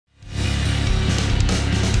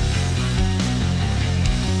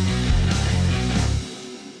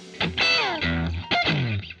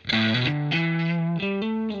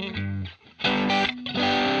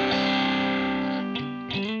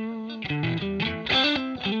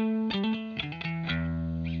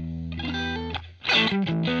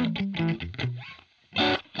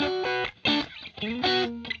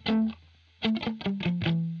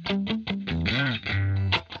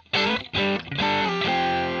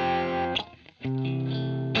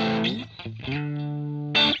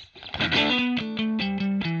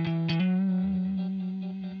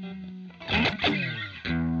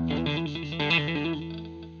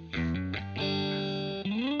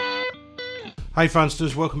Hey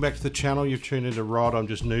Funsters, welcome back to the channel. You've tuned into Rod. I'm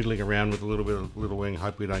just noodling around with a little bit of Little Wing.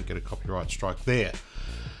 Hope we don't get a copyright strike there.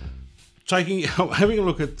 Having a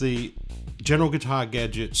look at the General Guitar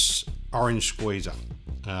Gadgets Orange Squeezer.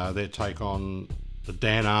 Their take on the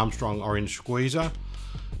Dan Armstrong Orange Squeezer.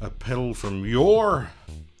 A pedal from Yore.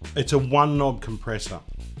 It's a one knob compressor.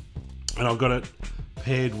 And I've got it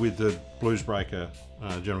paired with the Bluesbreaker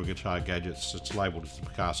General Guitar Gadgets. It's labelled as the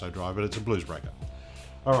Picasso drive, but it's a Bluesbreaker.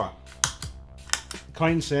 Alright.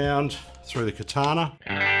 Clean sound through the katana.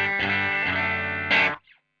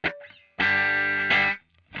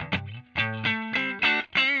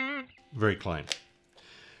 Very clean.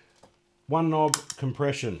 One knob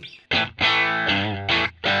compression.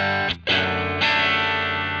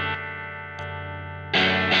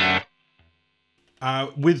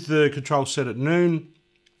 With the control set at noon,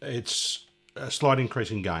 it's a slight increase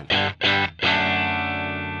in gain.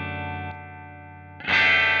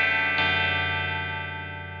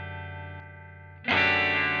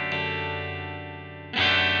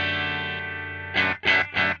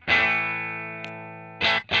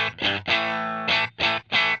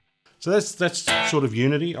 So that's sort of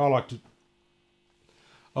unity. I like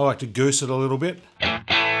to goose it a little bit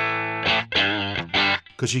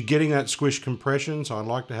because you're getting that squish compression. So I'd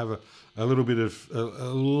like to have a little bit of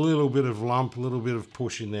lump, a little bit of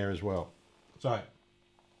push in there as well. So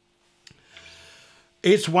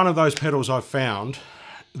it's one of those pedals I've found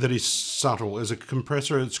that is subtle. As a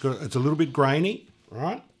compressor, it's a little bit grainy,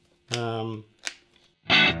 right?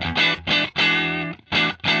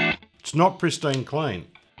 It's not pristine clean.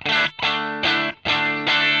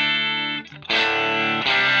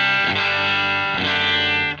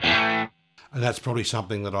 And that's probably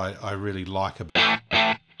something that I really like about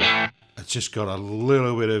it. It's just got a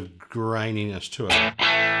little bit of graininess to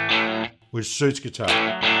it, which suits guitar.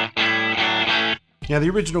 Now the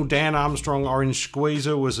original Dan Armstrong Orange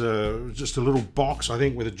Squeezer was just a little box, I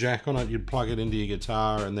think, with a jack on it. You'd plug it into your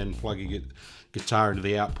guitar and then plug your guitar into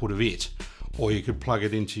the output of it. Or you could plug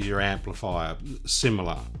it into your amplifier,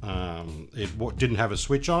 similar. It didn't have a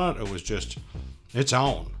switch on it, it was just, it's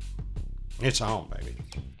on. It's on, baby.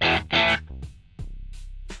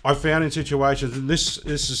 I found in situations, and this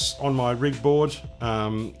is on my rig board,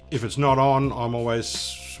 if it's not on, I'm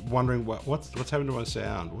always wondering what's happened to my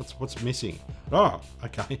sound, what's missing. Oh,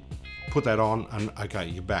 okay, put that on and okay,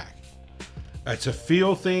 you're back. It's a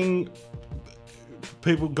feel thing.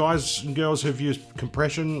 People, guys and girls who've used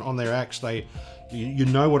compression on their acts, you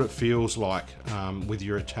know what it feels like with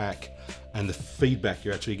your attack and the feedback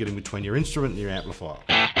you're actually getting between your instrument and your amplifier.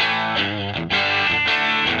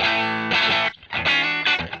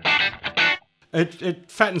 It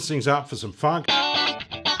fattens things up for some funk.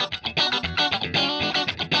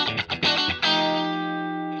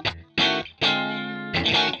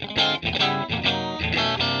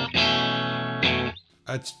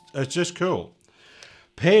 It's just cool.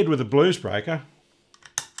 Paired with a Bluesbreaker.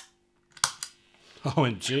 Oh,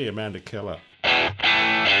 and gee, Amanda Keller.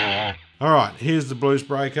 All right, here's the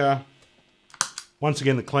Bluesbreaker. Once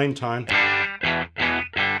again, the clean tone.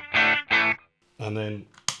 And then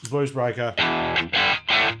Bluesbreaker.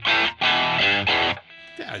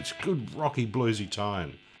 Yeah, it's good rocky bluesy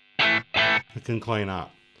tone. It can clean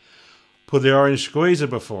up. Put the Orange Squeezer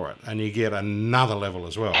before it and you get another level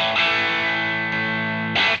as well.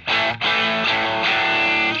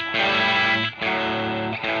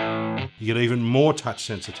 You get even more touch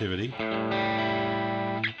sensitivity.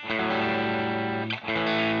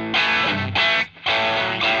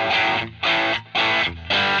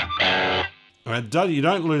 You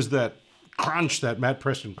don't lose that crunch, that Matt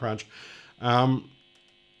Preston crunch,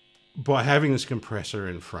 by having this compressor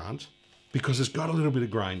in front, because it's got a little bit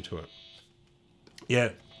of grain to it. Yeah,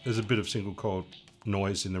 there's a bit of single coil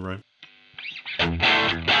noise in the room.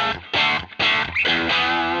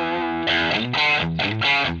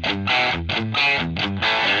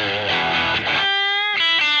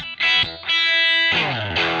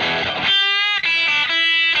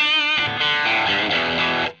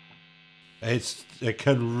 It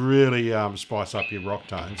can really spice up your rock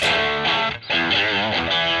tones.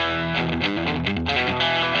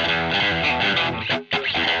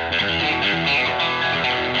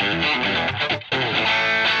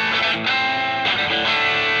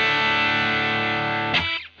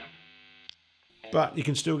 But you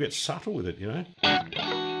can still get subtle with it, you know?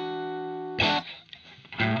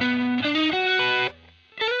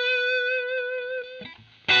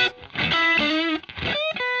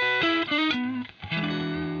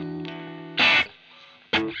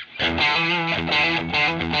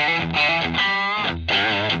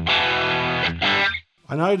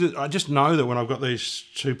 I just know that when I've got these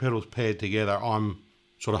two pedals paired together, I'm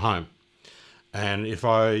sort of home. And if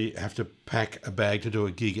I have to pack a bag to do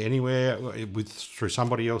a gig anywhere through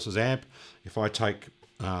somebody else's amp, if I take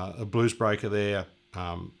a blues breaker there,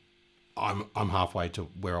 I'm halfway to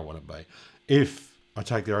where I want to be. If I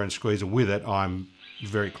take the orange squeezer with it, I'm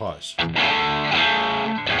very close.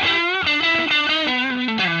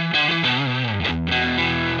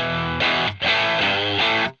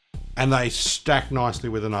 And they stack nicely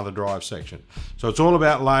with another drive section. So it's all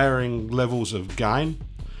about layering levels of gain.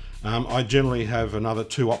 I generally have another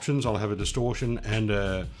two options. I'll have a distortion and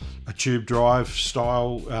a tube drive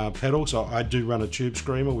style pedal. So I do run a tube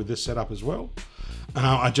screamer with this setup as well.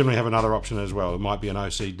 I generally have another option as well. It might be an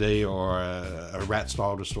OCD or a rat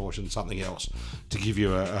style distortion, something else to give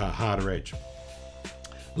you a harder edge.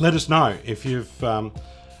 Let us know if you've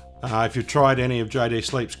tried any of JD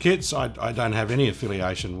Sleep's kits. I don't have any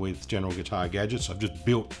affiliation with General Guitar Gadgets. I've just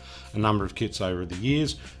built a number of kits over the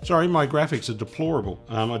years. Sorry, my graphics are deplorable.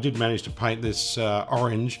 I did manage to paint this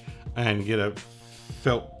orange and get a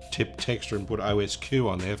felt tip texture and put OSQ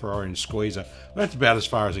on there for orange squeezer. That's about as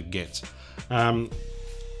far as it gets.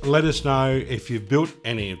 Let us know if you've built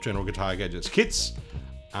any of General Guitar Gadgets kits.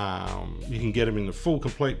 You can get them in the full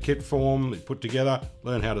complete kit form, put together,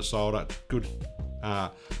 learn how to solder. Good.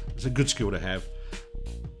 It's a good skill to have.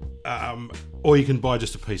 Or you can buy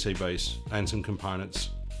just the PCBs and some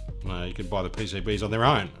components. You can buy the PCBs on their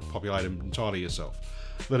own and populate them entirely yourself.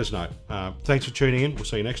 Let us know. Thanks for tuning in. We'll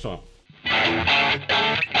see you next time.